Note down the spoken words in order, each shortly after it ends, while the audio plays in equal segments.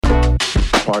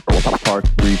Part 3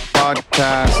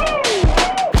 podcast.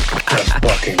 Let's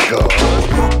fucking go.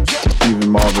 Stephen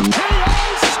Marvin.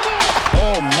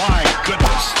 Oh my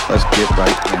goodness. Let's get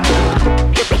right into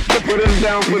it. Put him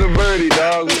down for the birdie,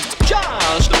 dog.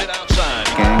 Just a bit outside.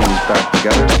 Gang is back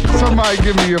together. Somebody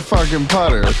give me your fucking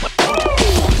putter.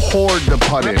 Hoard the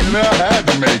putt in. I had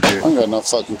to make it. I ain't got no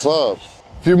fucking club.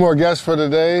 A few more guests for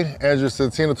today. Andrew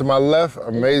Santino to my left,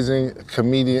 amazing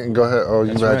comedian. Go ahead. Oh,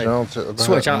 you got right. your own.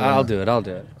 Switch. I'll do it.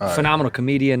 Right. Phenomenal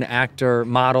comedian, actor,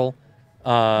 model.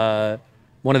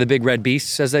 One of the big red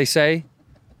beasts, as they say.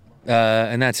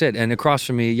 And that's it. And across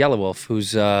from me, Yelawolf,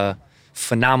 who's a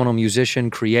phenomenal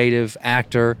musician, creative,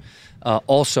 actor,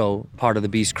 also part of the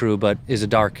Beast crew, but is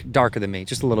darker than me,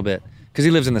 just a little bit. Because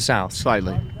he lives in the South.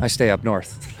 Slightly. I stay up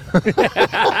north.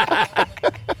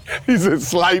 He said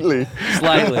slightly.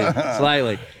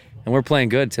 Slightly. And we're playing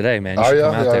good today, man. You should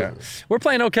come out there. We're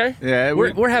playing okay. Yeah,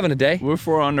 we're having a day. We're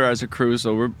 4 under as a crew,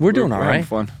 so we're doing all right.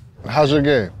 Fun. How's your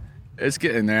game? It's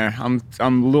getting there. I'm a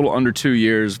little under 2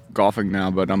 years golfing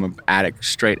now, but I'm an addict,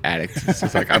 straight addict.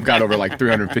 It's like I've got over like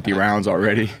 350 rounds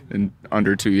already in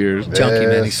under 2 years. Junkie,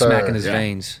 man. He's sir. smacking his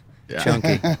veins. Yeah.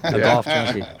 Junkie. A golf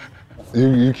junkie.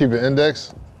 You keep an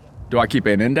index? Do I keep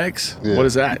an index? Yeah. What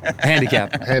is that?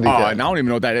 Handicap. Oh, and I don't even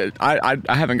know what that is. I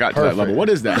haven't got to that level. What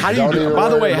is that? How do Don't you? even By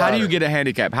the worry way, how about do you it. get a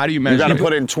handicap? How do you You measure? got to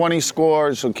put in 20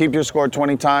 scores, so keep your score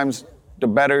 20 times. The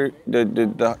better,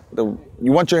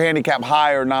 you want your handicap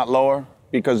higher, not lower,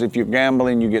 because if you're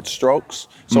gambling, you get strokes.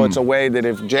 So it's a way that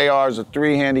if JR's a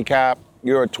 3 handicap,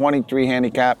 you're a 23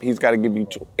 handicap, he's got to give you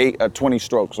 20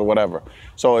 strokes or whatever.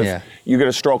 So if you get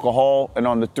a stroke a hole, and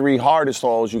on the 3 hardest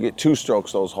holes, you get 2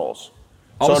 strokes those holes.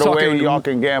 So the way y'all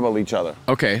can gamble each other.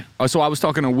 Okay. So I was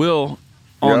talking to Will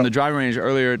on the driving range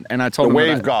earlier, and I told The him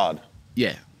wave god.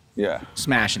 Yeah. Yeah.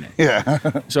 Smashing it.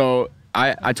 Yeah. So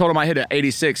I told him I hit an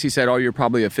 86. He said, "Oh, you're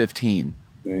probably a 15."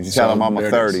 You tell him I'm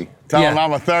a 30. Tell him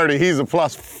I'm a 30. He's a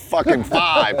plus fucking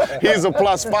 5. He's a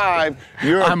plus 5.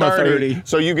 You're I'm a 30.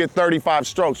 So you get 35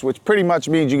 strokes, which pretty much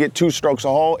means you get 2 strokes a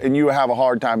hole, and you have a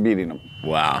hard time beating him.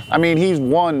 Wow. I mean, he's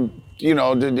won. You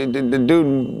know, the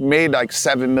dude made like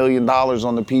 $7 million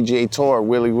on the PGA Tour.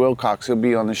 Willie Wilcox, he'll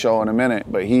be on the show in a minute,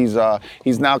 but he's now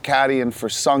caddying for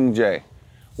Sung Jae,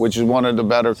 which is one of the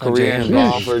better Korean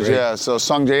golfers. Yeah, so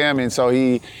Sung Jae, and so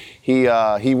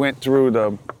he went through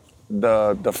the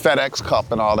FedEx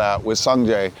Cup and all that with Sung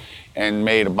Jae and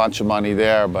made a bunch of money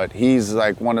there. But he's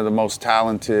like one of the most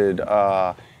talented.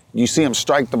 You see him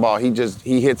strike the ball.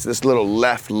 He hits this little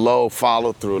left low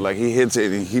follow through. Like he hits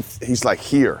it, and he's like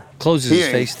here. Closes he his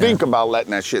ain't face think down. about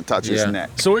letting that shit touch his neck.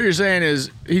 So what you're saying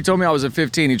is, he told me I was a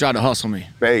 15. He tried to hustle me.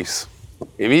 Base.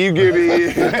 If you give me,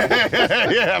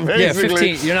 yeah, basically.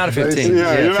 Yeah, 15. You're not a 15.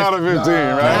 Yeah, you're not a 15,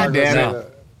 right? God damn it. No.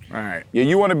 All right. Yeah,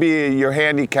 you want to be your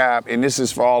handicap, and this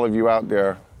is for all of you out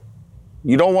there.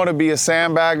 You don't want to be a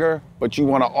sandbagger, but you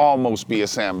want to almost be a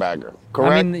sandbagger.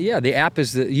 Correct? I mean, yeah, the app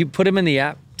is you put him in the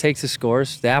app, takes the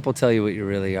scores. The app will tell you what you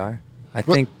really are. I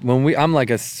think I'm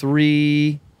like a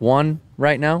 3-1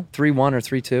 right now, 3-1 or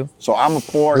 3-2. So I'm a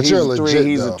 4, But he's you're a 3, legit,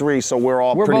 he's though. a 3, so we're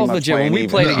all We're pretty both much legit. When playing we even.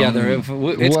 play together,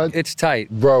 What? it's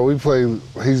tight. Bro, we play,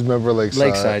 he's member Lakeside.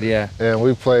 Lakeside, yeah. And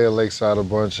we play at Lakeside a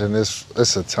bunch, and it's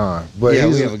a time. But Yeah,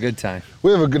 we have a good time.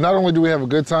 Not only do we have a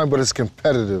good time, but it's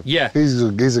competitive. Yeah. He's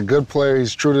a good player.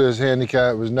 He's true to his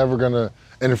handicap. He's never gonna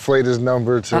inflate his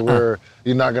number to where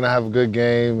you're not gonna have a good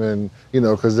game, and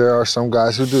because there are some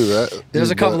guys who do that.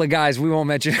 There's a couple of guys, we won't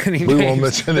mention any names. We won't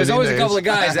mention There's any always names. a couple of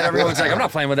guys that everyone's like, I'm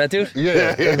not playing with that dude.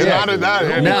 Yeah. Not at that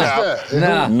handicap.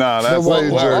 Nah. No, that's Nobody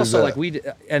Well, deserves also,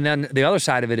 that. and then the other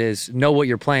side of it is know what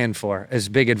you're playing for. Is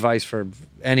big advice for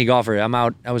any golfer.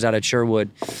 I was out at Sherwood,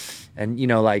 and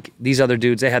like these other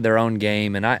dudes, they had their own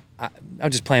game, and I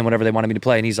was just playing whatever they wanted me to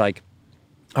play. And he's like,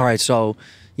 all right, so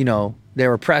they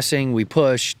were pressing, we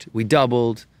pushed, we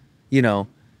doubled, and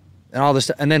all this.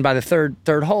 And then by the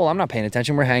third hole, I'm not paying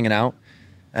attention. We're hanging out.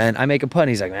 And I make a putt, and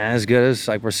he's like, man, that's good. It's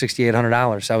like we're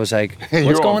 $6,800. I was like,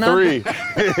 what's going on? I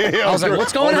I was like,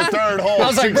 what's going on? the third hole, I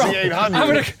was like, bro,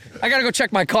 6,800. I gotta go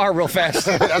check my car real fast.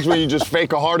 That's when you just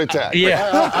fake a heart attack.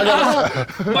 Yeah.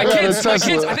 My kids, I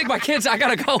think my kids, I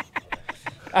gotta go.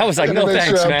 I was like, no Make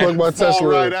thanks, sure I plug man. my Fall Tesla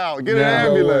right in. out. Get an No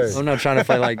ambulance. I'm not trying to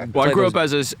play like. Well, I play grew those- up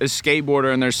as a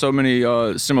skateboarder, and there's so many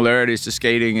similarities to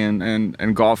skating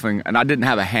and golfing. And I didn't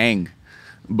have a hang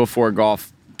before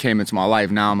golf came into my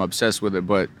life. Now I'm obsessed with it,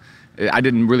 but I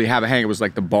didn't really have a hang. It was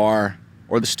like the bar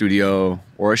or the studio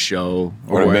or a show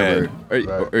or the whatever. bed.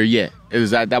 Or it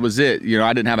was that was it.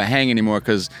 I didn't have a hang anymore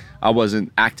because I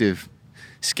wasn't active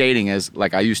skating as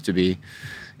like I used to be.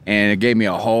 And it gave me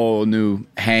a whole new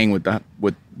hang with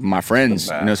my friends.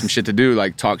 Some shit to do,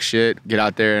 like talk shit, get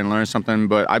out there and learn something.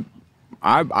 But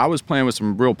I was playing with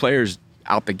some real players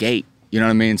out the gate. You know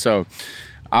what I mean? So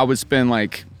I would spend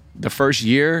like the first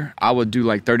year, I would do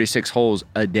like 36 holes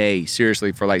a day,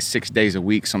 seriously, for like 6 days a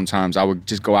week. Sometimes I would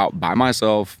just go out by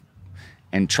myself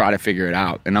and try to figure it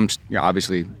out. And I'm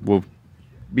obviously will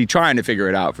be trying to figure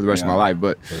it out for the rest of my life.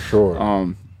 But For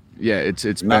sure. Yeah, it's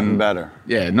nothing been better.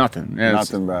 Yeah, nothing. Yeah,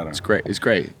 Nothing better. It's great. It's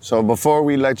great. So before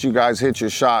we let you guys hit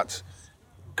your shots,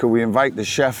 could we invite the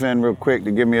chef in real quick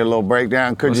to give me a little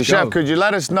breakdown? Chef, could you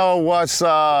let us know what's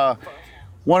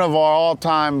one of our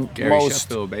all-time Gary most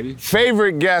Sheffield, baby.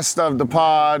 favorite guest of the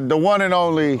pod, the one and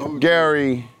only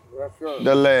Gary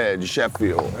the Ledge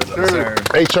Sheffield. Sir.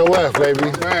 HOF, baby.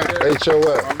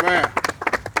 HOF.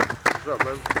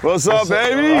 What's up,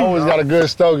 baby? Always got a good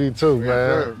stogie too,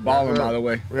 man. Balling, by the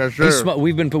way. Yes, He's sir.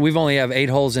 we've only have 8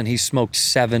 holes and he's smoked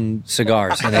 7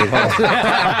 cigars in 8 holes.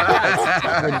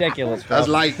 That's ridiculous. Bro. That's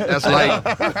light. That's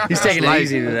light. He's taking it light.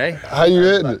 easy today. How you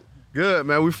hitting it? Good,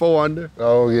 man. We 4 under.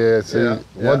 Oh yeah, see, Yeah.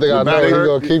 one thing I know, he's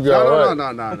gonna keep you all right.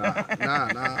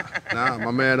 No.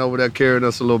 My man over there carrying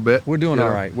us a little bit. We're doing all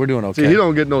right. We're doing okay. See, he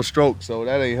don't get no strokes, so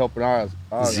that ain't helping our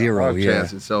Zero, yeah.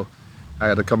 chances. So I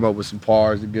had to come up with some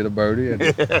pars to get a birdie,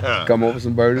 and come up with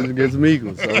some birdies to get some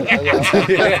eagles. So.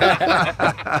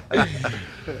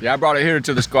 Yeah, I brought it here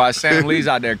to the squad. Sam Lee's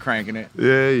out there cranking it.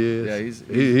 Yeah, he is.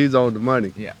 Yeah, he's on the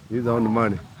money. Yeah. He's on the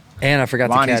money. And I forgot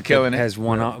Lonnie's the cat killing that it. has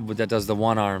one arm, that does the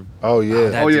one arm. Oh yeah.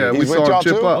 That Oh yeah, dude. we He's saw with him y'all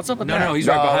chip too? up. What's up with that? No, he's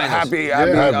right behind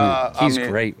us. He's I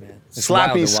mean, great, man. It's wild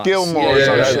Slappy to watch. Skillmore or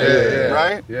some Yeah, shit, yeah.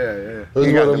 right? Yeah. Who's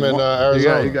He with got him the in one-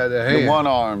 Arizona? He got that The hand.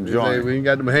 one-arm joint. He ain't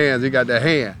got them hands. He got that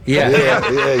hand. Yeah.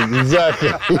 Yeah, exactly.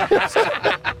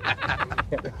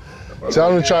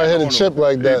 Tell him to try to hit a chip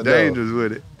like He's that, though. dangerous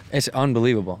with it. It's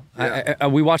unbelievable. Yeah.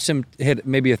 We watched him hit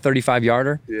maybe a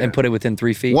 35-yarder Yeah. and put it within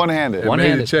 3 feet. One-handed. Made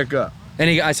One-handed. it check up. And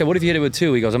I said, what if you hit it with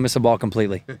 2? He goes, I missed the ball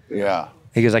completely. Yeah.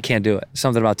 He goes, I can't do it.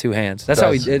 Something about 2 hands. That's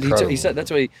how he That's did. He incredible. said that's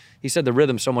why he said the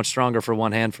rhythm's so much stronger for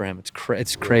one hand for him.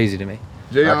 It's crazy to me.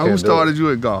 JR, can't who do started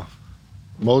you at golf?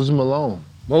 Moses Malone.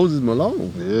 Moses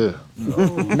Malone. Yeah.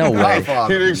 No way.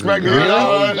 Godfather. Didn't expect it.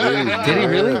 Did he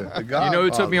really? The You know who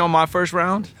took me on my first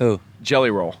round? Who?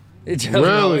 Jelly Roll. Jelly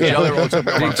Really? Jelly Roll took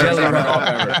me on my Big first Jelly round of Roll. golf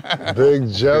ever.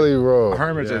 Big jelly roll.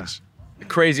 Hermitage. The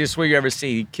craziest swing you ever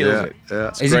see. He kills Yeah, it. yeah.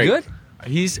 It's Is great. he good?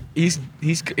 He's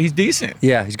decent.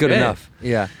 Yeah, he's good Yeah. enough.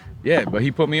 Yeah. Yeah, but he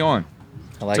put me on.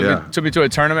 I like Yeah. it. Took me to a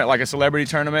tournament, like a celebrity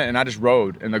tournament, and I just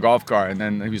rode in the golf cart. And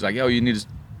then he was like, yo, you need to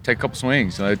take a couple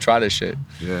swings. So I try this shit.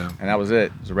 Yeah. And that was it.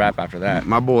 It was a wrap after that.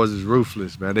 My boys is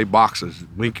ruthless, man. They boxers.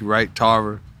 Winky Wright,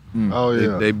 Tarver. Oh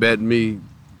yeah. They bet me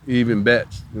even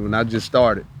bets when I just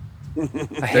started. I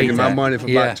hate Taking my that. money for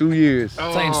Yeah. about 2 years.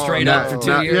 Playing straight up for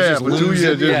 2 years. Yeah, just for 2 losing.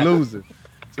 years just Yeah. losing.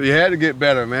 So you had to get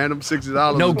better, man. Them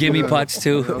 $60. No gimme putts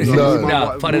too. No.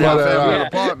 No, put it Put out. it out. Yeah. A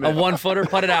Apartment. 1-footer,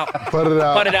 put it out. Put it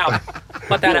out. Put it out.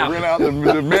 Put that Rent out. out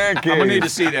the man cave. I'm gonna need to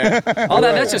see that. All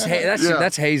that. That's just Yeah.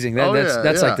 that's hazing. That's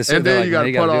yeah. like the And then like, you got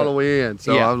to gotta put do all it. the way in.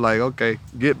 So Yeah. I was like, okay,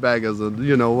 get back as a,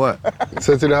 you know what?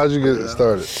 Santino, how'd you get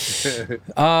started?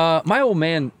 My old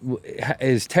man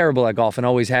is terrible at golf and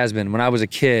always has been. When I was a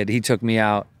kid, he took me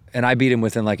out and I beat him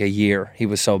within like a year. He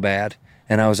was so bad.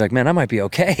 And I was like, man, I might be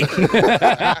okay.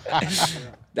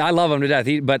 I love him to death.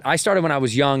 But I started when I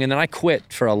was young and then I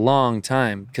quit for a long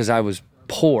time because I was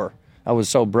poor. I was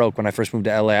so broke when I first moved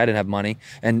to LA. I didn't have money.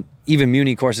 And even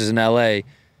Muni courses in LA,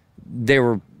 they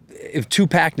were too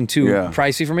packed and too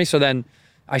pricey for me. So then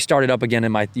I started up again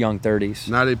in my young 30s.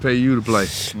 Now they pay you to play.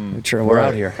 Sure, we're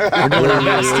out here. We're doing our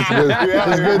best.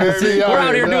 It's good to see y'all. We're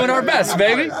out here doing our best,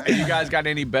 baby. Hey, you guys got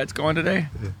any bets going today?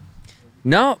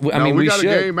 No, I mean we got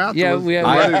should. a game afterwards. Yeah, we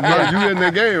have. You in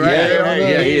the game, right?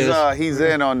 Yeah, he is. He's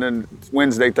in on the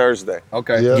Wednesday, Thursday.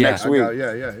 Okay. Yeah. Next week.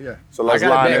 Yeah. So I let's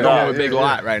got a line bet it going up. with a big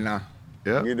lot right now.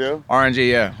 Yeah. You do? RNG,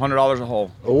 yeah, $100 a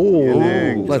hole.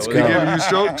 Ooh. Let's They go. giving you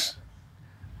strokes?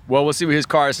 Well, we'll see what his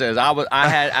card says. I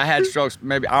had strokes.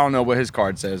 Maybe I don't know what his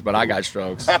card says, but I got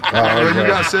strokes. Well, you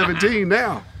got 17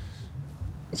 now.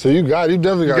 So you definitely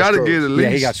You got got to strokes. get at least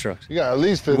Yeah, he got strokes. You got at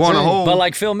least 15. one a hole. But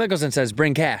like Phil Mickelson says,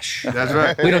 bring cash. That's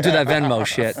right. We don't do that Venmo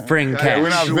shit. Bring cash. We're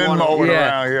not Venmoing Yeah.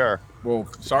 around here. Well,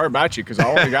 sorry about you, because I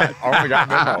only got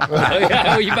Venmo.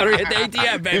 Yeah, you better hit the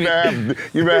ATM, You baby.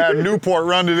 better have Newport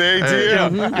run to the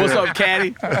ATM. What's up, Caddy?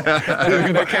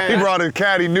 He brought a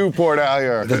caddy Newport out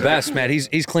here. The best, man.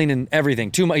 He's cleaning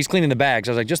everything. He's cleaning the bags.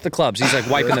 I was like, just the clubs. He's like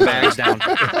wiping the bags down.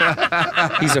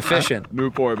 He's efficient.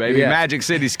 Newport, baby. Yeah. Magic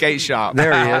City Skate Shop.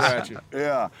 There he is. Holla at you.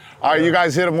 Yeah. All right, you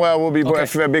guys hit him well. We'll be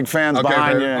Okay. big fans Okay,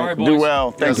 behind baby. you. All right, Do boys. well.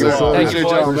 Thank you Yes, sir. all. Thank you,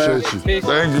 Appreciate y'all, boys. man. Appreciate you. Peace.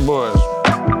 Thank you, boys.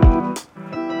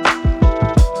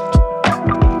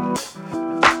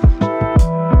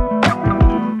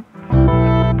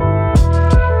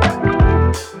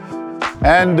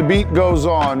 And the beat goes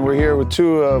on. We're here with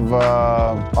two of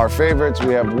our favorites.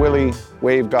 We have Willie,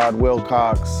 Wave God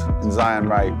Wilcox, and Zion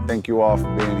Wright. Thank you all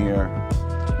for being here.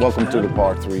 Welcome to the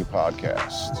Part 3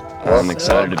 podcast. I'm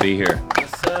excited to be here.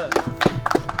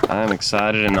 I'm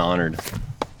excited and honored.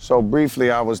 So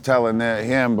briefly, I was telling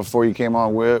him before you came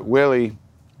on, Willie,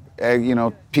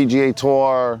 PGA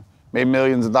Tour, made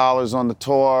millions of dollars on the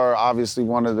tour, obviously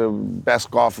one of the best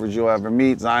golfers you'll ever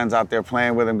meet. Zion's out there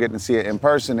playing with him, getting to see it in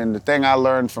person. And the thing I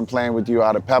learned from playing with you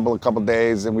out at Pebble a couple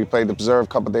days, and we played the Preserve a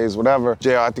couple days, whatever.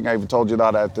 JR, I think I even told you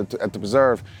that at the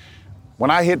Preserve.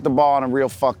 When I hit the ball in a real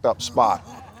fucked up spot,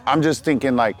 I'm just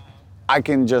thinking like, I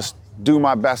can just do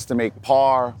my best to make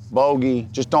par, bogey,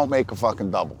 just don't make a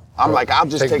fucking double. I'm like, I'll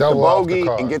just take the bogey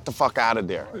and get the fuck out of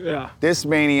there. Yeah. This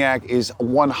maniac is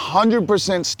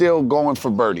 100% still going for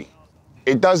birdie.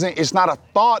 It's not a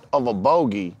thought of a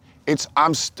bogey.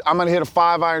 I'm gonna hit a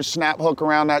 5-iron snap hook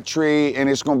around that tree and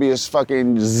it's gonna be a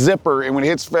fucking zipper, and when it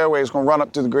hits fairway, it's gonna run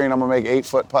up to the green. I'm gonna make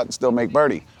 8-foot putt and still make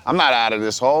birdie. I'm not out of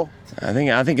this hole. I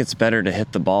think it's better to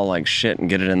hit the ball like shit and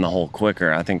get it in the hole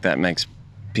quicker. I think that makes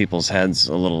people's heads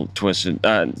a little twisted.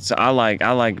 So I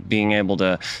like being able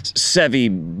to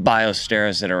Sevi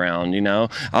Biosteris it around, you know?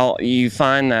 You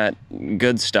find that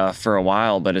good stuff for a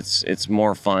while, but it's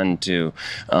more fun to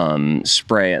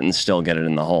spray it and still get it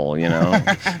in the hole, you know?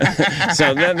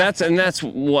 So that's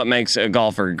what makes a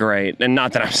golfer great. And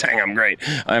not that I'm saying I'm great.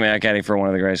 I mean, I caddy for one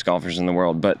of the greatest golfers in the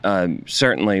world, but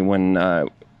certainly when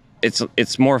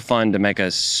it's more fun to make a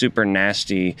super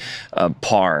nasty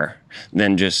par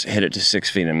than just hit it to 6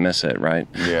 feet and miss it, right?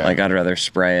 Yeah. Like I'd rather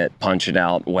spray it, punch it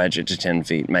out, wedge it to 10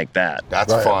 feet, make that.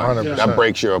 That's fun. 100%. That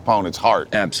breaks your opponent's heart.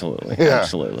 Absolutely, Yeah.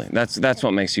 absolutely. That's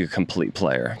what makes you a complete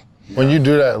player. When you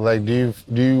do that, like,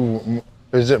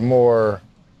 is it more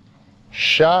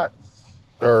shot,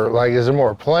 or like, is it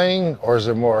more playing, or is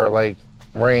it more like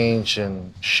range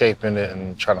and shaping it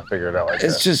and trying to figure it out like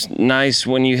It's that? just nice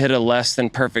when you hit a less than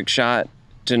perfect shot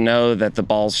to know that the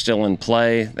ball's still in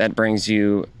play. That brings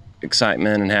you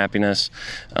excitement and happiness.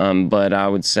 But I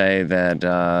would say that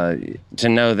to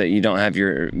know that you don't have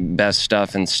your best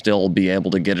stuff and still be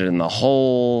able to get it in the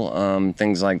hole,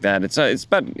 things like that. It's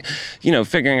about,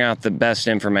 figuring out the best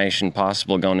information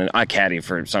possible going in. I caddy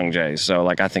for Sung Jae, so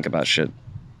like I think about shit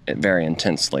very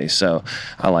intensely. So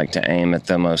I like to aim at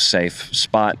the most safe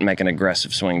spot, make an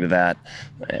aggressive swing to that,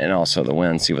 and also the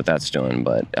wind, see what that's doing.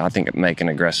 But I think make an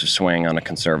aggressive swing on a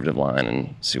conservative line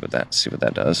and see what that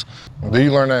does. Do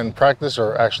you learn that in practice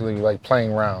or actually like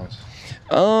playing rounds?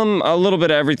 A little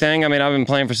bit of everything. I mean, I've been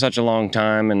playing for such a long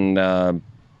time, and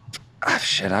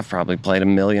I've probably played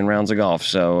 1 million rounds of golf.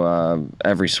 So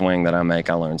every swing that I make,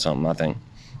 I learn something, I think.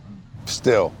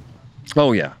 Still.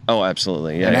 Oh, yeah. Oh,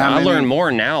 absolutely. Yeah. And how I many- learn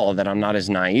more now that I'm not as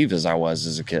naive as I was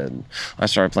as a kid. I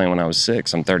started playing when I was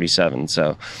 6. I'm 37.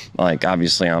 So, like,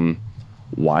 obviously I'm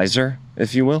wiser,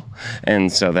 if you will.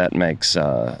 And so that makes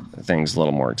things a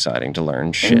little more exciting to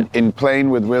learn shit. In playing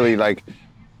with Willie, like,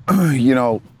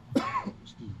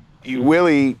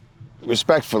 Willie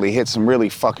respectfully hit some really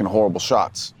fucking horrible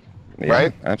shots, Yeah,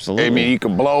 right? absolutely. I mean, you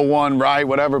can blow one right,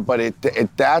 whatever, but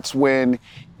that's when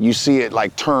you see it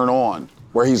like turn on.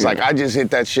 Where he's like, I just hit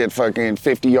that shit fucking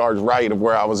 50 yards right of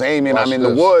where I was aiming. Watch I'm in this.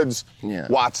 the woods. Yeah.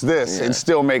 Watch this, Yeah. and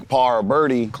still make par or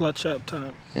birdie. Clutch up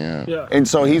time. Yeah. Yeah. And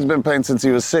so he's been playing since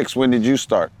he was 6. When did you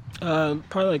start?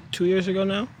 Probably like 2 years ago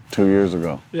now. 2 years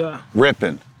ago. Yeah.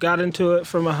 Ripping. Got into it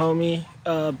from a homie,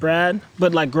 Brad.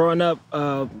 But like growing up,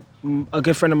 a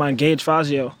good friend of mine, Gage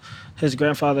Fazio, his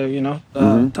grandfather,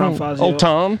 Tom Fazio. Old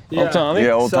Tom. Yeah. Old Tommy.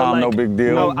 Yeah, old Tom, no big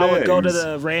deal. I would go to Bigs.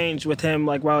 the range with him,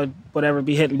 like while I would whatever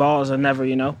be hitting balls. I never,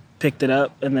 picked it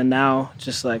up. And then now,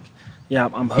 just like, yeah,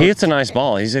 I'm hooked. He hits a nice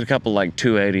ball. He's hit a couple like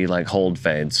 280 like hold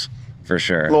fades for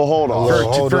sure. Little hold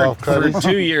on. For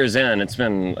 2 years in, it's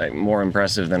been like, more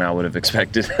impressive than I would have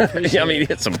expected. I mean, he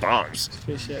hit some bombs.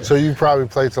 Appreciate it. So you probably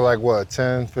played to like what,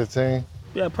 10, 15?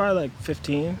 Yeah, probably like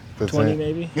 15, 15. 20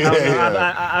 maybe. I don't know.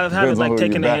 I haven't Depends on like who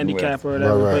taken you're a batting handicap with. or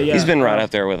whatever. Right. But yeah, He's been right up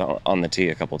there with on the tee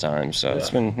a couple times, so it's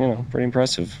been pretty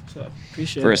impressive So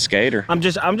appreciate for a it. skater. I'm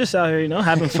just out here,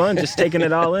 having fun, just taking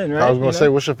it all in, right? I was gonna say,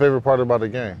 what's your favorite part about the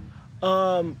game?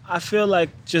 I feel like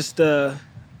just the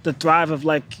thrive of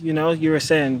like, you were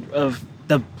saying of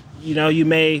the, you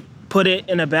may put it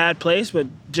in a bad place, but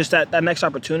just that next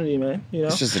opportunity, man.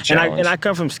 It's just a And challenge. I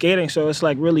come from skating, so it's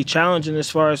like really challenging as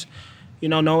far as,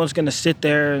 no one's gonna sit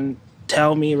there and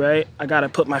tell me, right? I gotta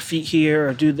put my feet here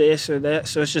or do this or that.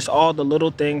 So it's just all the little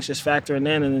things just factoring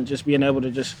in and then just being able to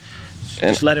just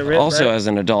just let it rip. Also, right? as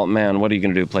an adult man, what are you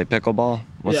going to do? Play pickleball?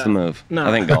 What's Yeah. the move? No.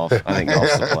 I think golf. I think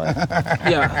golf's the play.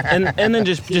 Yeah, and then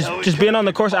just being on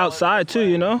the course outside too,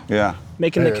 you know, Yeah.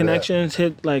 making the Yeah, connections,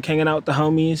 hanging out with the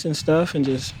homies and stuff, and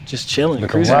just chilling, The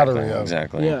cruising. camaraderie of it.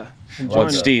 Exactly. Yeah, enjoying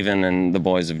What it. Steven and the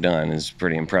boys have done is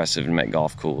pretty impressive to make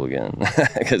golf cool again.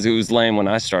 Because it was lame when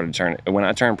I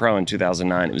turned pro in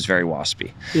 2009. It was very waspy.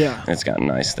 Yeah. And it's gotten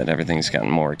nice that everything's gotten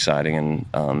more exciting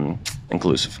and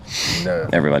inclusive. Yeah.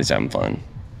 Everybody's having fun.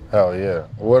 Hell yeah.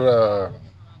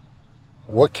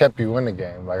 What kept you in the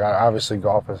game? Like, obviously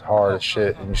golf is hard as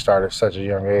shit, and you start at such a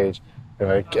young age. And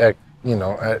at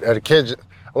a kid,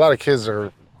 a lot of kids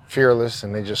are fearless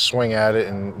and they just swing at it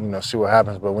and see what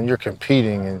happens. But when you're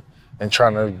competing and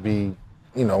trying to be,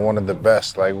 one of the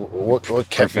best, like what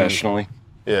kept Professionally?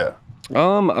 you? Yeah.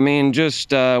 I mean,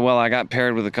 just, I got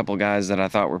paired with a couple guys that I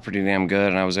thought were pretty damn good,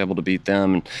 and I was able to beat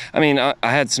them. And I mean, I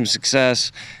had some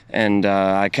success, and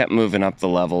I kept moving up the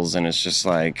levels, and it's just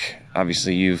like,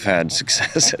 obviously you've had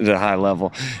success at a high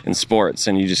level in sports,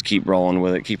 and you just keep rolling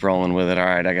with it. All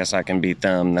right, I guess I can beat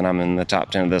them. Then I'm in the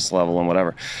top 10 of this level and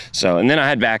whatever. So, and then I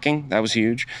had backing. That was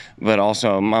huge. But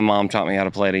also my mom taught me how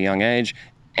to play at a young age,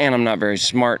 and I'm not very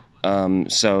smart.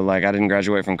 So like I didn't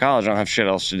graduate from college. I don't have shit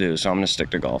else to do, so I'm gonna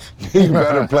stick to golf. You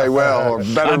better play well, or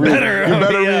you better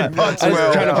read putts I was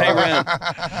well. trying to pay rent.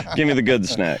 Give me the good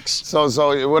snacks. So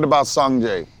what about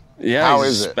Sungjae? Yeah, How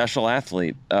he's is a it? special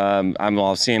athlete.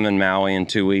 I'll see him in Maui in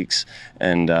 2 weeks,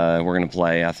 and we're gonna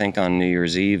play, I think, on New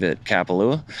Year's Eve at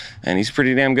Kapalua, and he's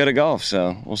pretty damn good at golf.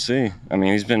 So we'll see. I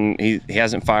mean, he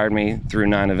hasn't fired me through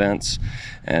 9 events,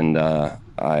 and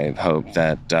I hope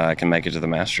that I can make it to the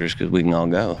Masters because we can all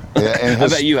go. Yeah, and I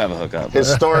bet you have a hookup.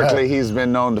 Historically, he's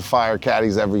been known to fire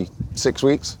caddies every 6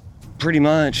 weeks. Pretty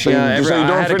much, So yeah. you're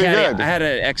doing pretty good. I had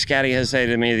an ex-caddy say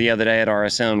to me the other day at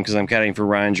RSM, because I'm caddying for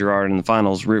Ryan Gerard in the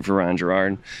finals, root for Ryan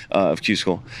Gerard of Q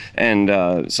School.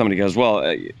 And somebody goes,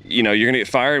 well, you're going to get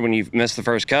fired when you miss the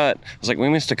first cut. I was like, we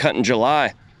missed a cut in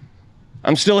July.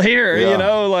 I'm still here, Yeah.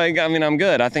 I'm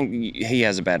good. I think he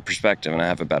has a bad perspective and I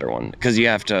have a better one. Because you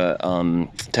have to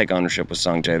take ownership with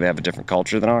Sungjae. They have a different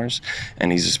culture than ours,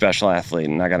 and he's a special athlete,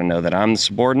 and I got to know that I'm the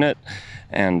subordinate,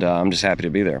 and I'm just happy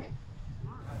to be there.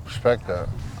 Respect that.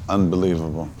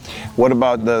 Unbelievable. What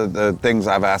about the things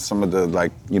I've asked some of the,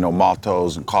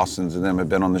 Maltos and Costins and them have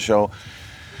been on the show,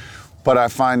 but I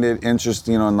find it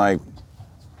interesting on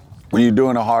when you're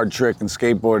doing a hard trick in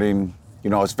skateboarding,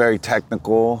 it's very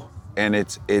technical, and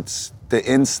it's the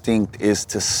instinct is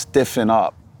to stiffen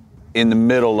up in the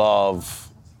middle of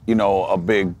a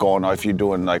big going, if you're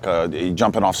doing you're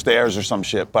jumping off stairs or some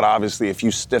shit. But obviously if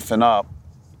you stiffen up,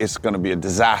 it's going to be a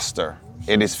disaster.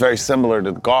 And it's very similar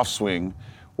to the golf swing,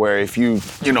 where if you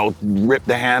rip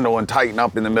the handle and tighten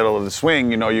up in the middle of the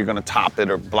swing, you're going to top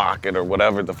it or block it or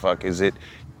whatever the fuck is it.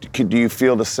 Do you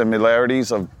feel the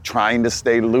similarities of trying to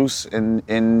stay loose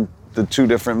in the two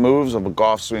different moves of a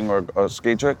golf swing or a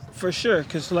skate trick? For sure,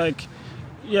 because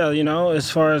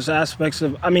as far as aspects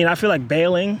of, I feel like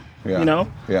bailing,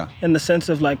 Yeah. in the sense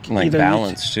of Like either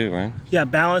balance too, right? Yeah,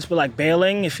 balance, but like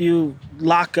bailing, if you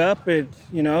lock up,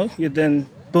 you then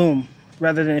boom,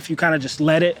 rather than if you kind of just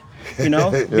let it,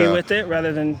 be with it,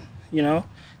 rather than,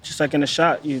 just like in a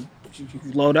shot, you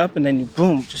load up and then you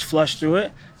boom, just flush through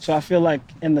it. So I feel like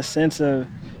in the sense of,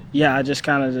 I just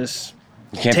kind of just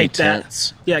You can't take be that.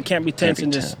 tense. Yeah, I can't be tense be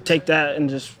and just tense. take that and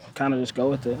just kind of just go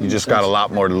with it. You just got a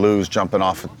lot more to lose jumping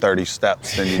off of 30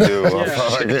 steps than you do.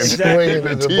 Exactly. Swinging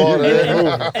the ball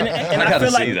And I gotta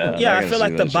feel like, see that. I I gotta feel see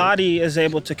like that the shit. body is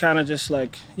able to kind of just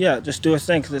just do a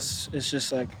thing, because it's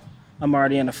just like I'm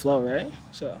already in the flow, right?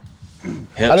 So Hips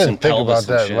I didn't and think pelvis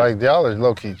about that. and shit. Like, y'all are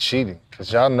low-key cheating,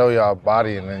 because y'all know y'all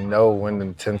body and then know when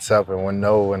to tense up and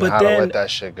how to let that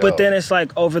shit go. But then it's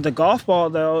like over the golf ball,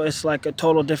 though, it's like a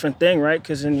total different thing, right?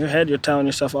 Because in your head, you're telling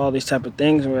yourself all these type of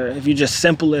things, where if you just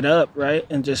simple it up, right,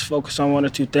 and just focus on one or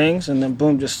two things, and then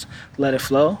boom, just let it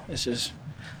flow. It's just,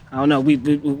 I don't know, we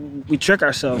trick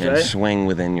ourselves, And right? swing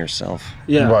within yourself.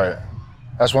 Yeah. Right.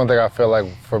 That's one thing I feel like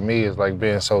for me is like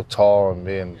being so tall and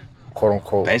being quote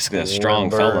unquote Basically a strong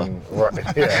limber fella. Right.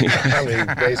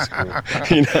 Yeah. Basically.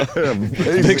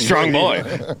 Big strong boy.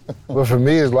 But for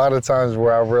me, it's a lot of times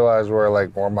where I realize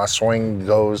where my swing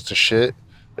goes to shit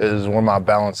is when my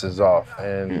balance is off.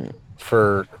 And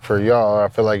for y'all, I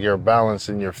feel like your balance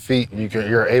in your feet,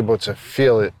 you're able to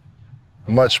feel it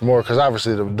much more, because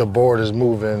obviously the board is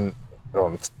moving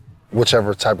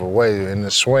whichever type of way. In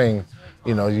the swing,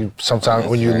 you sometimes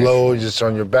when you load, you're just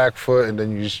on your back foot, and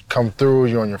then you just come through,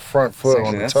 you're on your front foot,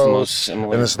 on the That's the most toes,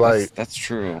 similar. and it's like. That's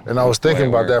true. And I was The way thinking it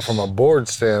about that works. from a board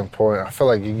standpoint. I feel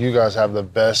like you guys have the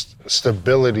best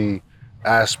stability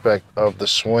aspect of the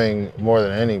swing more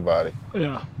than anybody.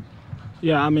 Yeah.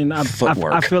 Yeah, I mean, I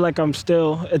Footwork. feel like I'm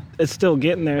still, it's still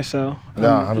getting there, so. No,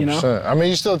 100%. You know? I mean,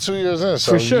 you're still 2 years in,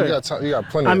 so For sure. you got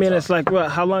plenty I of mean, time. it's like, what,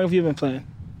 how long have you been playing?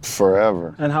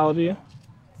 Forever. And how old are you?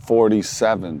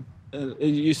 47.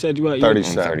 You said what?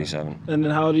 37. 37. And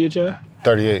then how old are you, Jerry?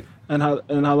 38, And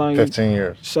how long? 15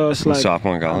 years. So it's like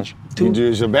Sophomore in college. You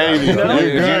just a baby. No,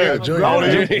 You're good. Junior. How old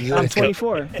are you? I'm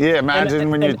 24. Yeah,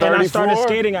 imagine when you're 34. And I started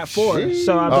skating at 4,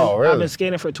 so really? I've been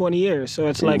skating for 20 years. So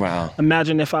it's like, Wow.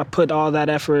 imagine if I put all that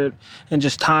effort and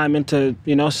just time into,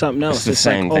 something else. It's the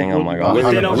same like, thing on my golf.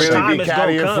 Within over Really time, be it's gonna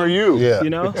caddying come. for you. Yeah. You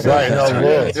know? Right, no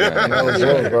rules.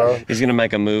 No rules, bro. He's gonna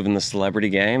make a move in the celebrity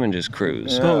game and just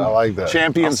cruise. I like that.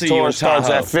 Champions I'll see you Tour in starts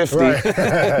Tahoe. at 50.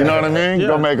 You know what I mean? Yeah.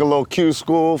 Go make a little Q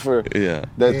school for Yeah.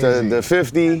 the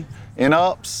 50 and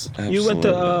ups. You went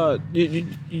to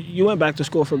you went back to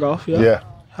school for golf, yeah? Yeah.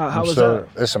 How was that?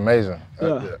 It's amazing.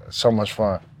 Yeah. So much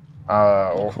fun.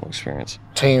 Cool experience.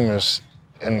 Team is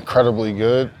incredibly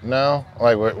good now.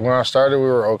 Like when I started, we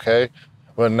were okay,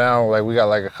 but now like we got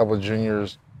like a couple of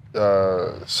juniors,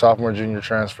 sophomore, junior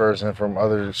transfers in from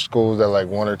other schools that like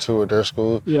 1 or 2 at their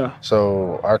school. Yeah.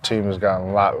 So our team has gotten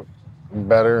a lot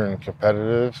better and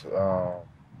competitive.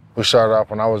 We started off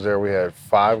when I was there, we had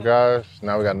 5 guys.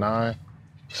 Now we got 9.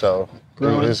 So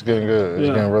it's getting good. It's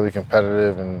getting really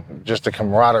competitive, and just the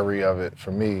camaraderie of it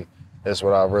for me is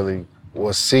what I really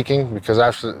was seeking, because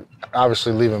after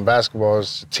obviously leaving basketball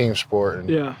is a team sport,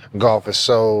 and golf is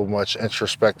so much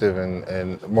introspective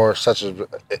and more such an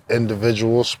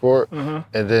individual sport. And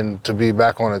then to be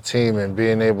back on a team and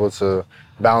being able to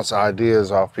bounce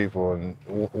ideas off people, and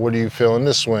what do you feel in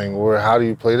this swing, or how do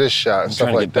you play this shot, and stuff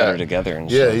Trying to like get better that. together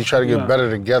and Yeah, stuff. you try to get better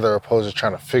together opposed to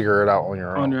trying to figure it out on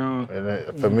your own. On your own.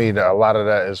 And for me, a lot of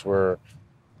that is where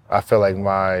I feel like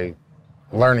my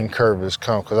learning curve has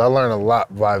come, because I learn a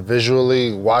lot by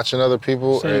visually watching other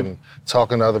people and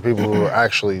talking to other people who are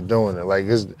actually doing it. Like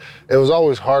it was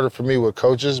always harder for me with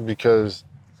coaches, because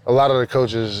a lot of the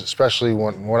coaches, especially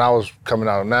when I was coming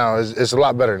out now, it's a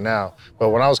lot better now. But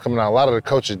when I was coming out, a lot of the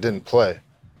coaches didn't play.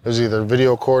 It was either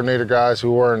video coordinator guys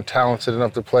who weren't talented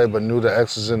enough to play but knew the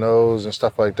X's and O's and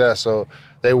stuff like that. So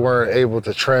they weren't able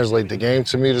to translate the game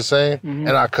to me the same, and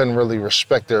I couldn't really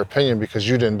respect their opinion because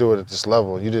you didn't do it at this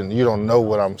level. You don't know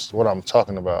what I'm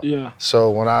talking about. Yeah. So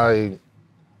when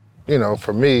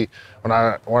for me, when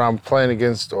I'm playing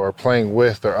against or playing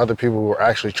with or other people who are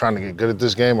actually trying to get good at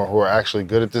this game, or who are actually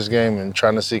good at this game and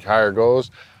trying to seek higher goals,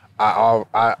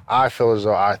 I feel as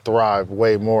though I thrive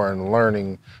way more in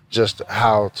learning just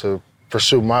how to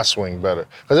pursue my swing better.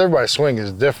 Because everybody's swing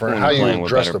is different. When How you're you playing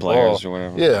with address better the ball. players or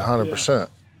whatever. Yeah, 100%.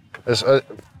 It's,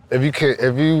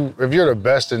 if you're the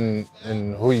best in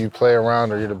who you play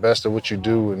around, or you're the best at what you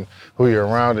do and who you're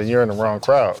around, and you're in the wrong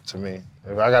crowd to me.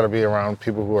 If I got to be around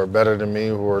people who are better than me,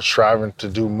 who are striving to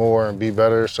do more and be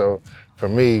better. So for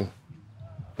me,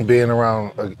 being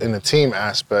around in the team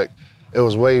aspect, it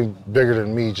was way bigger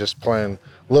than me just playing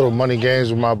little money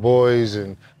games with my boys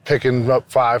and picking up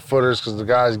 5-footers because the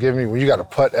guys give me, when you got to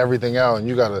putt everything out and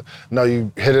you got to know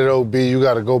you hit it OB, you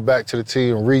got to go back to the tee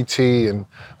and re-tee. And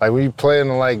like when you playing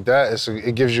like that,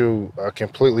 it gives you a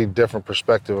completely different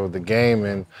perspective of the game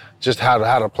and just how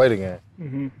to play the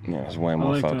game. Yeah, it's way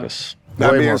more focus.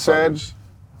 That Way being more said, focus.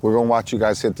 we're gonna watch you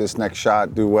guys hit this next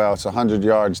shot, do well. It's 100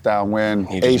 yards downwind.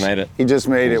 He just made it. He just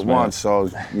made it made once, so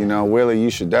Willie, you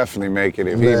should definitely make it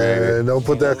if he made it. Don't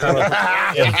put that kind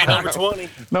of... Number 20.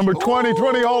 Number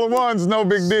 20 all at once, no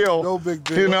big deal. No big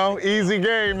deal. Easy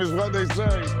game is what they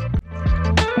say.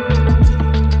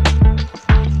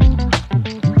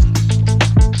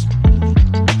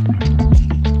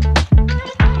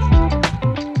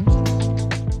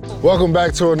 Welcome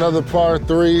back to another Par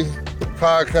 3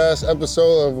 podcast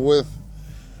episode with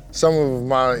some of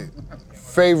my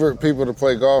favorite people to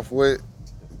play golf with.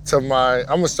 I'm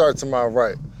gonna start to my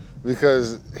right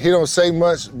because he don't say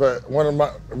much, but one of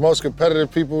my most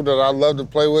competitive people that I love to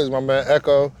play with is my man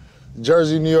Echo,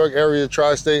 Jersey, New York area,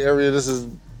 tri-state area. This is,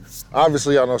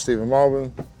 obviously y'all know Stephen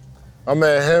Malbin. My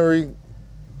man Henry,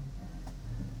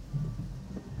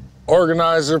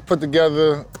 organizer, put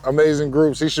together amazing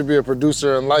groups. He should be a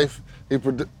producer in life. He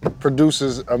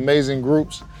produces amazing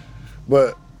groups.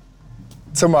 But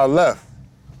to my left,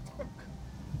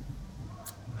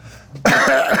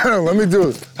 let me do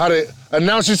it. How to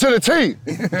announce you to the tee.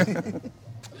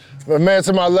 The man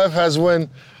to my left has won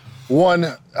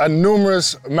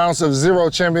numerous amounts of 0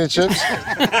 championships.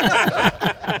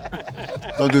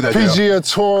 Don't do that, PGA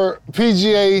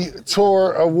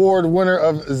Tour award winner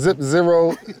of Zip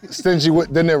Zero, Stingy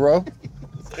with De Niro.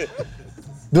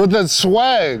 With the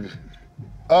swag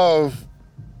of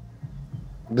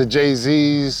the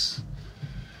Jay-Z's,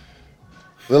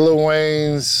 the Lil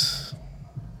Waynes,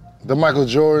 the Michael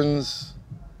Jordans,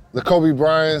 the Kobe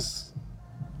Bryants,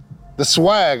 the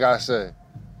swag, I say.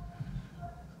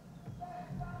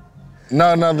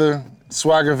 None other,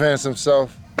 Swagger Vance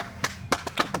himself.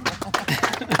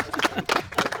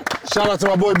 Shout out to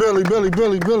my boy Billy.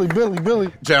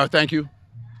 JR, thank you.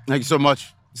 Thank you so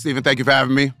much. Steven, thank you for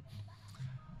having me.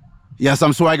 Yes,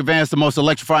 I'm Swagger Vance, the most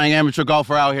electrifying amateur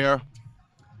golfer out here.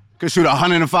 Could shoot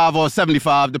 105 or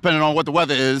 75, depending on what the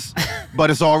weather is,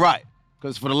 but it's all right,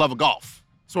 because for the love of golf,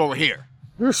 that's why we're here.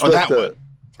 Respect or that that. one.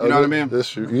 You know what I mean?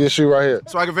 You shoot right here.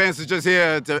 Swagger Vance is just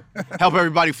here to help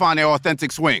everybody find their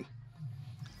authentic swing.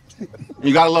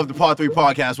 You gotta love the Part 3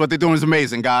 podcast. What they're doing is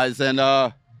amazing, guys. And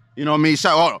you know what I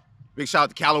mean? Big shout out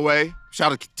to Callaway,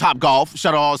 shout out to Top Golf,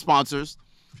 shout out to all the sponsors.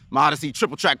 My Odyssey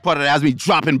triple track putter that has me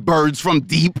dropping birds from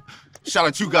deep. Shout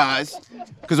out to you guys,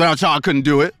 because without y'all I couldn't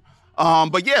do it.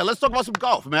 But yeah, let's talk about some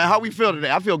golf, man. How we feel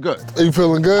today? I feel good. Are you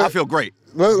feeling good? I feel great.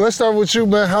 Let's start with you,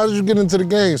 man. How did you get into the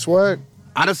game, Swag?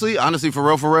 Honestly, for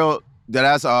real,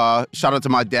 shout out to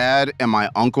my dad and my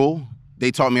uncle.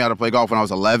 They taught me how to play golf when I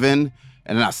was 11,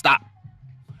 and then I stopped.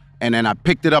 And then I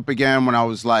picked it up again when I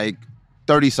was like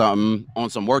 30-something on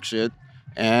some work shit,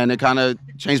 and it kind of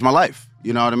changed my life.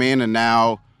 You know what I mean? And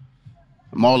now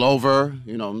I'm all over,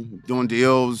 you know, doing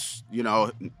deals, you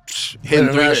know, hitting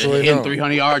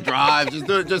 300-yard drives.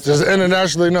 Just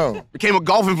internationally known. Became a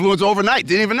golf influencer overnight.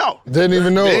 Didn't even know. Didn't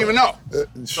even know.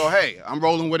 So, hey, I'm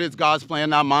rolling with it. It's God's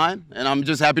plan, not mine. And I'm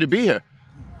just happy to be here.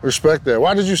 Respect that.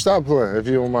 Why did you stop playing, if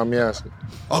you don't mind me asking?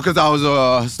 Oh, because I was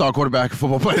a star quarterback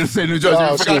football player in the state of New Jersey.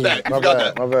 Oh, You forgot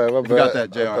that. My bad. You forgot that,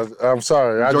 JR. I'm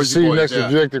sorry. I just see you next to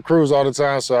Victor Cruz all the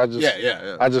time, so I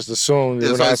just assumed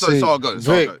Yeah, when I see it's all good.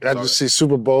 Vic, I just see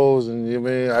Super Bowls, and you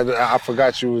mean I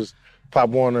forgot you was Pop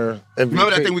Warner MVP.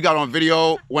 Remember that thing we got on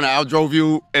video when I outdrove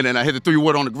you, and then I hit the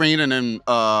 3-wood on the green, and then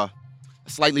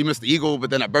slightly missed the eagle,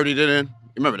 but then I birdied it in? You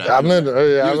remember that? I remember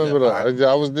that.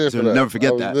 I was there for that. Never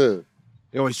forget that. There.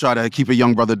 They always try to keep a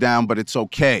young brother down, but it's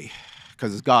okay,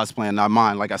 because it's God's plan, not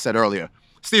mine, like I said earlier.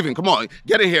 Steven, come on,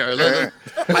 get in here.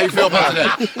 How you feel about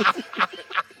today?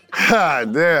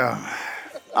 God damn.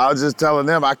 I was just telling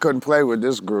them I couldn't play with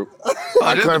this group.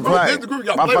 I couldn't play.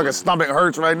 My fucking stomach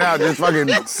hurts right now just fucking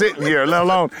sitting here, let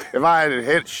alone if I had to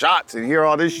hit shots and hear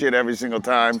all this shit every single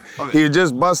time. He had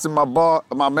just busted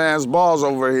my man's balls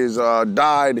over his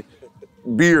dyed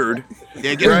beard.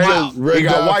 Yeah, get wild. He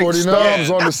got white stubs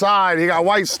on the side. He got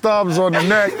white stubs on the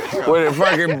neck with a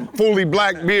fucking fully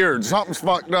black beard. Something's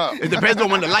fucked up. It depends on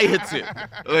when the light hits it.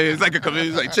 It's like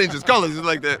changes colors. It's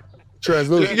like that.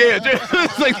 Translucent. Yeah,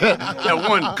 it's like that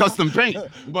one custom paint.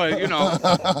 But, you know,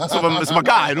 it's my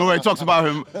guy. Nobody talks about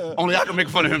him. Only I can make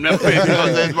fun of him. That's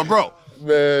it's my bro.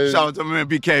 Man. Shout out to my man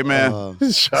BK, man.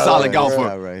 Solid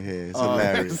golfer. Right here. It's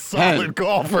hilarious. Solid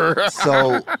golfer.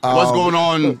 So what's going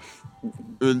on?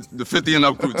 The 50 and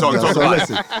up crew. Talk so about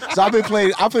listen. So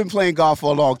I've been playing golf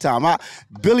for a long time.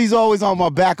 Billy's always on my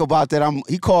back about that.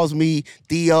 He calls me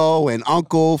Theo and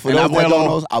Uncle for those that don't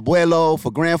know, Abuelo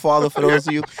for grandfather for those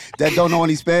of you that don't know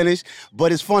any Spanish.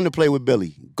 But it's fun to play with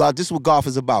Billy. God, this is what golf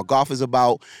is about. Golf is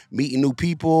about meeting new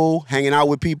people, hanging out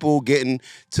with people, getting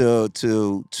to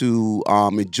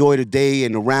enjoy the day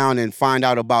and the round and find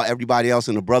out about everybody else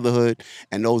in the brotherhood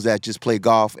and those that just play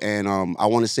golf. And I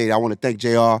want to thank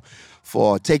JR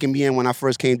for taking me in when I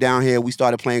first came down here. We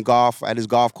started playing golf at his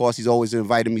golf course. He's always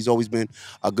invited me. He's always been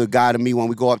a good guy to me. When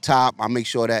we go up top, I make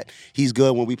sure that he's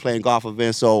good when we playing golf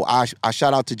events. So I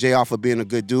shout out to JR for being a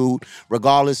good dude,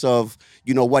 regardless of,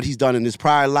 you know, what he's done in his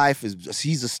prior life.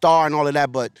 He's a star and all of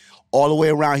that, but all the way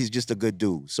around, he's just a good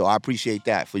dude. So I appreciate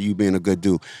that for you being a good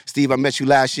dude. Steve, I met you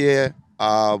last year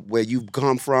where you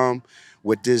come from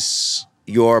with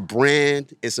your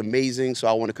brand. It's amazing. So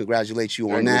I want to congratulate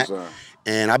you on that.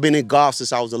 And I've been in golf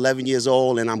since I was 11 years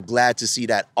old, and I'm glad to see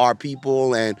that our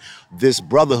people and this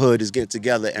brotherhood is getting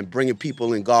together and bringing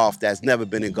people in golf that's never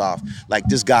been in golf. Like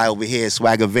this guy over here,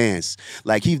 Swagger Vance.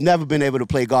 Like, he's never been able to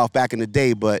play golf back in the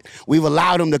day, but we've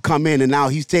allowed him to come in, and now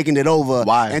he's taking it over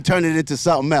and turning it into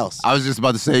something else. I was just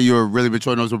about to say you're really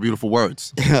mature, those were beautiful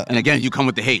words. And again, you come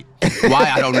with the hate.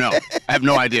 Why? I don't know. I have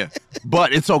no idea.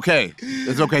 But it's okay.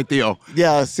 It's okay, Theo.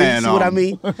 Yeah, see what I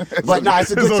mean? But no, it's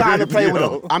a good time to play with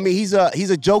him. I mean, he's a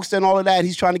jokester and all of that, and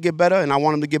he's trying to get better, and I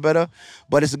want him to get better.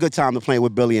 But it's a good time to play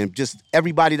with Billy and just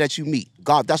everybody that you meet.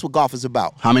 Golf, that's what golf is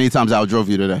about. How many times I outdrove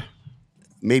you today?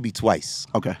 Maybe twice.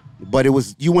 Okay. But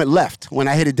you went left when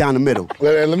I hit it down the middle.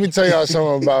 Let me tell y'all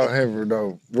something about him,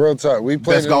 though. Real talk. We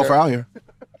played best golfer out here.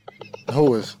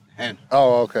 Who is? Hen.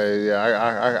 Oh, okay.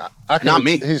 Yeah, I can. Not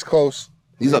me. He's close.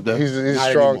 He's up there. He's Not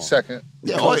strong anymore. second.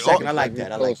 Yeah, Close second. I like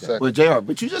that. I like that. Well, JR,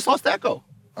 but you just lost Echo.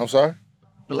 I'm sorry?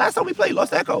 The last time we played, you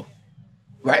lost Echo.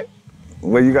 Right?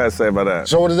 What you guys say about that?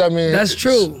 So what does that mean? That's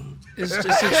true. It's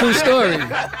a true story.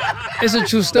 It's a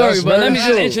true story. That's But let very me just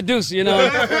true. introduce you.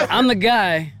 I'm the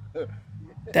guy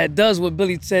that does what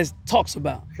Billy says, talks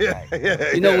about.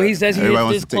 You know, when he says he Everybody hits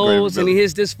wants this to take credit for close and Billy. he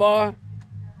hits this far,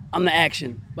 I'm the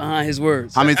action behind his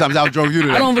words. How many times I drove you to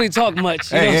that? I don't really talk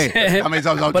much. You know what I'm saying? How many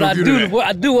times I But drove I you to do. that?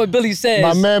 I do what Billy says.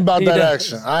 My man about he that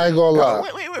does. action. I ain't gonna lie.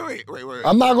 Wait.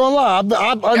 I'm not gonna lie.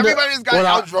 Everybody's got when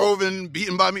I- outdrove and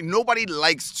beaten by me. Nobody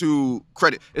likes to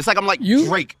credit. It's like I'm like You-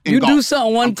 Drake in you golf. do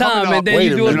something one I'm coming time up, and then Wait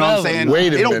you a do it You know what I'm forever. saying? Wait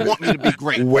a They don't minute. want me to be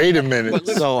great. Wait a minute.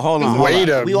 So hold on. Wait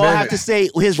a We all have minute. to say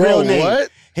his Bro, real name. what?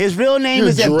 His real name You're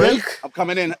is Drake? I'm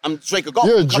coming in. I'm Drake of golf.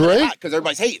 You're I'm coming in Drake? hot because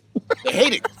everybody's hating. They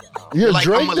hate it. You're like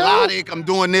Drake I'm melodic. I'm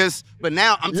doing this, but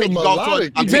now I'm You're taking golf to.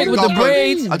 melodic. I'm You Drake taking with golf the to.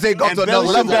 braids? I'm taking golf And to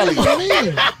another Billy level. Shambilly. What do you mean?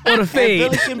 Or the And fade.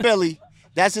 Billy Shambilly,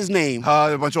 that's his name.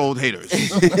 A bunch of old haters.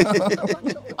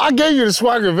 I gave you the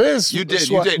swagger Vince. You did,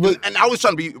 But and I was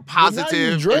trying to be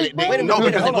positive. Drake, and they, bro. no,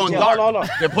 because they're going dark. Hold on.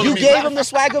 They're pulling You me gave back. him the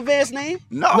Swagger Vance name?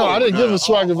 No, No, I didn't give him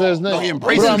swagger Vince name. No, he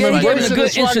embraced But I'm it. He gave him a embracing good the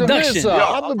swagger introduction. Vince.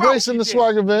 I'm embracing the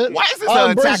swagger Vince. Why is this I an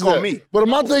embrace attack on that. me? But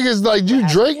my thing is like, you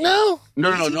Drake now?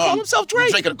 No. He called himself Drake.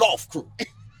 Drake of the golf crew.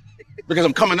 Because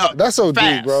I'm coming up. That's OD,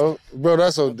 fast. bro. Bro,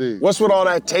 that's OD. What's with all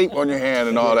that tape on your hand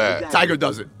and all that? Tiger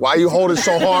does it. Why you hold it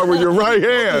so hard with your right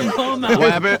hand? What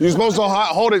happened? You're supposed to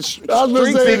hold it I was gonna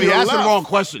string say, Stevie, your ask the left. wrong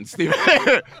question, Steven.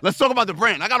 Let's talk about the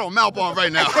brand. I got on Malp on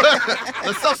right now.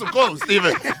 Let's sell some clothes,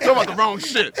 Steven. Talk about the wrong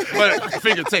shit. But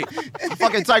finger tape.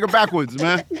 Fucking Tiger backwards,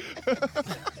 man.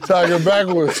 Tiger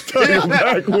backwards. Tiger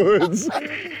backwards.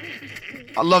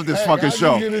 I love this fucking How'd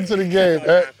show. you get into the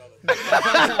game?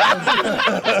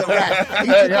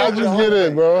 Hey, how'd you get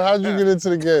in, bro? How'd you get into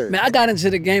the game? Man, I got into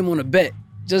the game on a bet,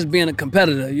 just being a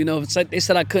competitor. You know, it's like they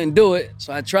said I couldn't do it,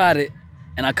 so I tried it,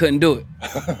 and I couldn't do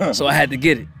it. So I had to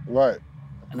get it, Right.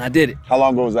 and I did it. How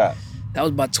long ago was that? That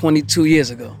was about 22 years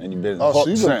ago. And you've been Oh, so hooked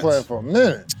you've been since. playing for a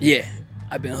minute. Yeah,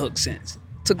 I've been hooked since.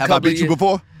 Took a Have I couple beat you years.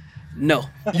 before? No.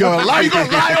 You're a liar. You gonna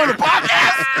lie on the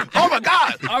podcast? Oh my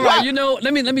God. All right, you know,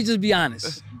 let me just be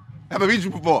honest. Have I beat you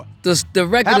before? The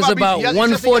record Have is I beat about you? Yes,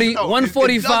 140, yes or no? It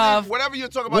 145. doesn't- Whatever you're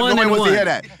talking about, one nobody and wants to one. hear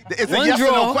that. It's a One yes or no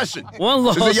draw, question. one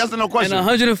loss, It's a yes or no question. and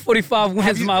 145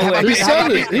 wins my Have I way. beat- He have I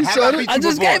said it. beat- He have said I it. beat I you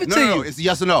just before? gave it to No, you. it's a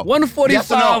yes or no. 145,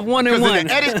 Yes or no. 1 and 'Cause in 1.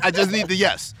 the edit, I just need the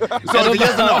yes. So it's a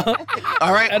yes or no.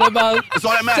 All right? At about That's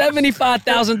all that matters.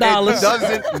 $75,000. It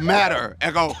doesn't matter,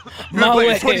 Echo. You've been My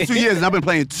playing way. 22 years, and I've been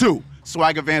playing 2.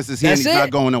 Swagger Vance is here, and That's he's not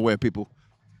it. going nowhere, people.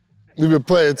 You've been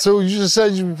playing too. You just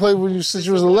said you played since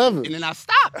you was 11. And then I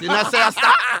stopped. Didn't I say I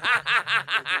stopped?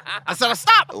 I said I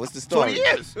stopped. What's the story? 20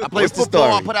 years. I played What's the football. I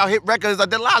story? put out hit records. I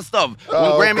did a lot of stuff.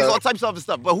 Oh, Won Grammys, okay. all types of other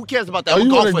stuff. But who cares about that? Oh, I'm a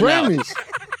you won the golfer now. Grammys.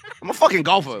 I'm a fucking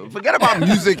golfer. Forget about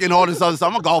music and all this other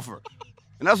stuff. I'm a golfer.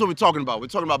 And that's what we're talking about. We're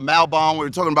talking about Malbon. We're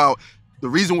talking about the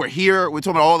reason we're here. We're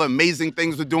talking about all the amazing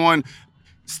things we're doing.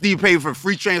 Steve paid for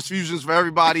free transfusions for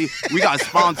everybody. We got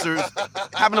sponsors.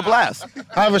 Having a blast.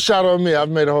 I have a shot on me. I've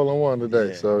made a hole-in-one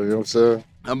today, so you know what I'm saying?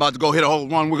 I'm about to go hit a hole in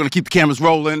one. We're going to keep the cameras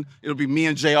rolling. It'll be me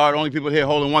and JR, the only people to hit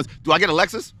hole in ones. Do I get a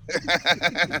Lexus?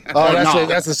 Oh, no.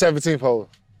 that's the 17th hole.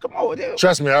 Come on, dude.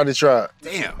 Trust me, I already tried.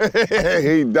 Damn. He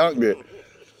dunked it.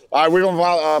 All right, we're going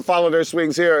to follow their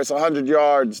swings here. It's 100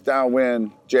 yards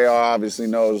downwind. JR obviously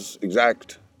knows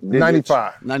exact digits.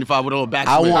 95. 95 with a little back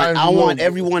I swing. want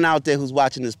everyone out there who's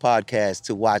watching this podcast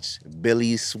to watch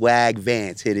Billy Swag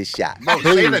Vance hit his shot.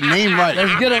 Say the name right.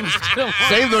 Let's get him.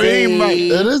 Say the name right.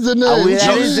 It is the name. Oh, yeah,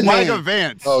 that is the name. Swagger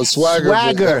Vance. Oh,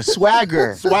 Swagger.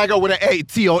 Swagger. Swagger with an A,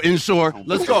 T-O inshore.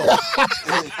 Let's go.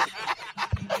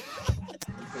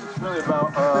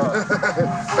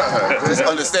 Just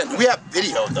understand. We have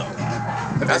video though.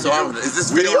 That's what I'm. Is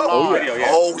this video? Oh, video, yeah.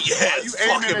 Oh yeah, it's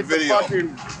fucking video.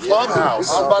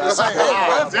 Clubhouse. I'm about to say,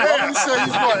 damn, you said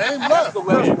you going aim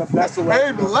left. That's the way.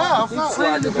 Aim left?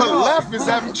 But left is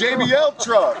that JBL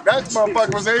truck. That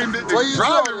motherfucker was aimed at the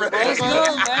driving range.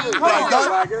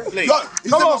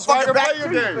 Come on, Swagger, play your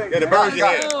game. Yeah, the bird's in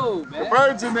here. The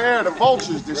birds in the air, the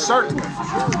vultures, they're circling.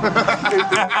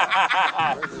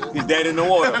 He's dead in the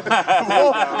water.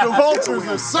 The vultures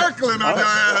are circling on your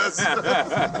ass.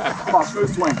 Come on,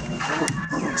 smooth swing.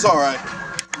 It's all right.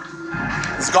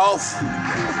 It's golf.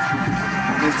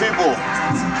 There's people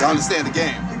that understand the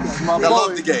game. That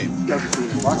love the game.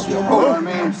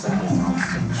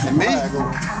 And me,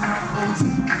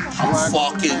 I'm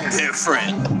fucking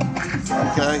different.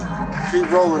 Okay?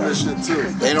 Keep rolling this shit too.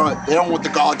 They don't want the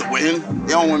God to win.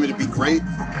 They don't want me to be great. You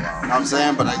know what I'm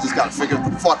saying? But I just gotta figure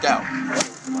the fuck out.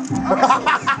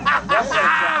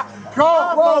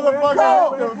 call,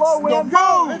 motherfucker. No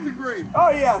move. Oh,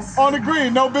 yes. On the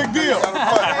green, no big deal. No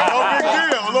big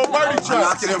deal. A little birdie shot.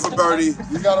 Knock it in for birdie.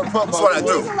 You gotta put. That's what I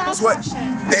do. That's what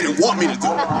they didn't want me to do.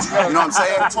 You know what I'm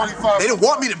saying? They didn't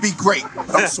want me to be great.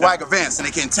 But I'm Swagger Vance, and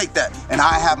they can't take that. And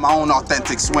I have my own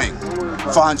authentic swing.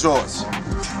 Find yours.